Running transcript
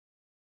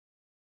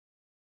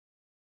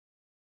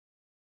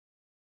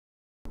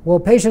Well,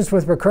 patients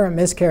with recurrent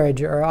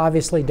miscarriage are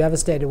obviously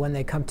devastated when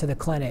they come to the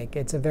clinic.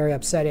 It's a very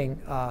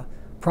upsetting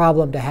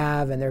problem to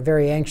have, and they're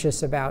very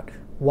anxious about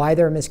why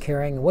they're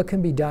miscarrying and what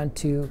can be done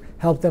to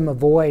help them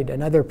avoid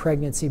another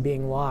pregnancy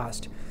being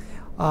lost.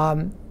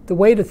 The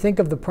way to think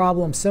of the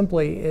problem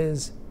simply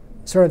is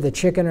sort of the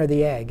chicken or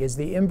the egg. Is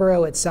the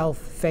embryo itself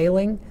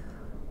failing,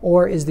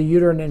 or is the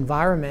uterine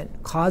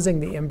environment causing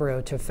the embryo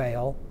to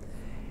fail?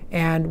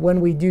 And when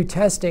we do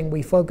testing,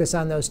 we focus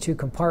on those two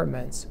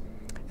compartments.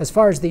 As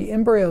far as the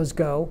embryos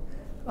go,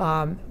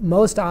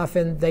 most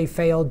often they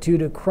fail due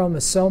to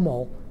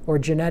chromosomal or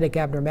genetic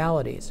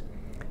abnormalities.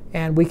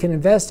 And we can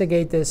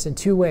investigate this in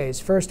two ways.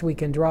 First, we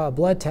can draw a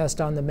blood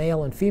test on the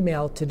male and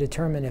female to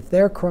determine if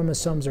their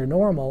chromosomes are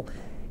normal.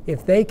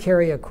 If they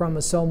carry a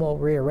chromosomal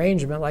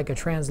rearrangement, like a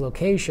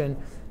translocation,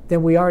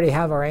 then we already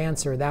have our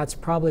answer. That's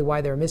probably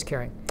why they're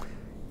miscarrying.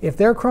 If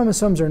their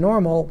chromosomes are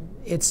normal,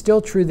 it's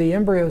still true the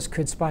embryos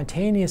could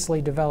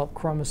spontaneously develop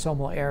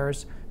chromosomal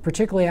errors,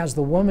 particularly as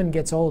the woman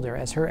gets older.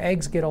 As her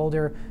eggs get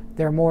older,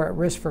 they're more at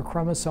risk for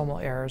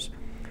chromosomal errors.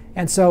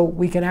 And so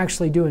we can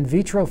actually do in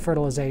vitro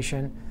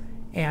fertilization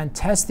and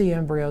test the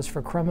embryos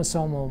for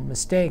chromosomal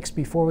mistakes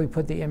before we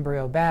put the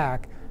embryo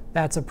back.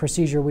 That's a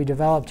procedure we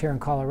developed here in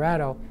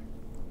Colorado.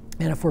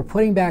 And if we're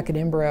putting back an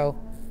embryo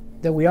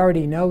that we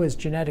already know is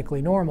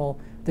genetically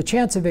normal, the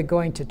chance of it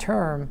going to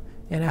term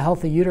in a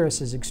healthy uterus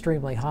is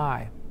extremely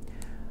high.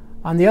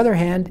 On the other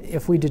hand,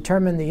 if we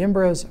determine the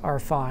embryos are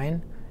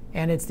fine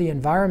and it's the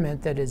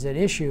environment that is at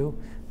issue,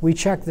 we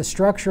check the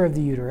structure of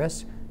the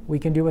uterus. We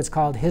can do what's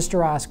called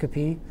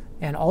hysteroscopy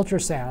and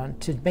ultrasound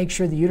to make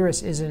sure the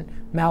uterus isn't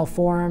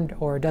malformed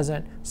or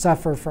doesn't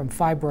suffer from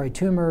fibroid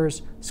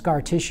tumors,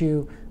 scar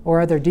tissue, or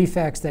other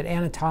defects that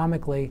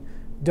anatomically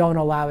don't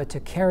allow it to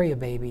carry a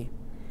baby.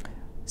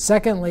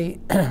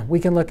 Secondly, we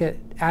can look at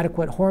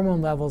adequate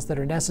hormone levels that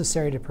are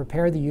necessary to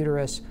prepare the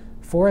uterus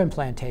for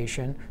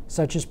implantation,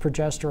 such as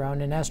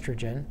progesterone and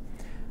estrogen.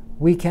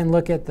 We can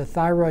look at the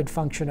thyroid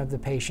function of the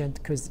patient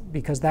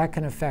because that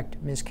can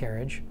affect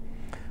miscarriage.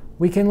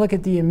 We can look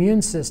at the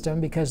immune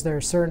system because there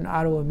are certain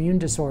autoimmune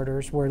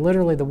disorders where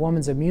literally the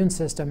woman's immune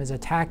system is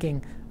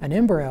attacking an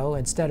embryo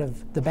instead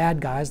of the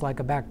bad guys like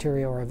a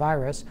bacteria or a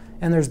virus,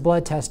 and there's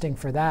blood testing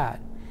for that.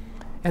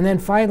 And then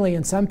finally,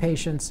 in some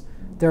patients,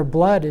 their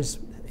blood is,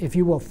 if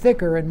you will,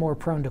 thicker and more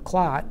prone to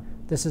clot.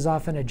 This is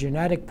often a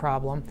genetic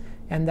problem,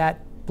 and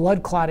that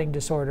blood clotting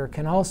disorder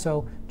can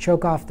also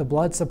choke off the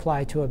blood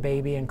supply to a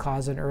baby and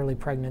cause an early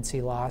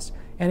pregnancy loss.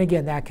 And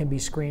again, that can be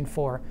screened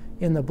for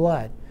in the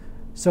blood.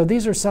 So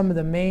these are some of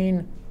the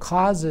main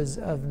causes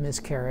of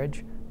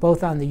miscarriage,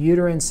 both on the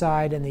uterine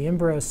side and the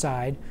embryo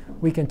side.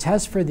 We can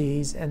test for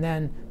these and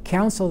then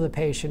counsel the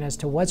patient as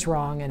to what's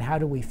wrong and how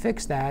do we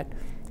fix that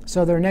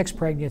so their next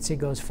pregnancy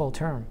goes full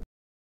term.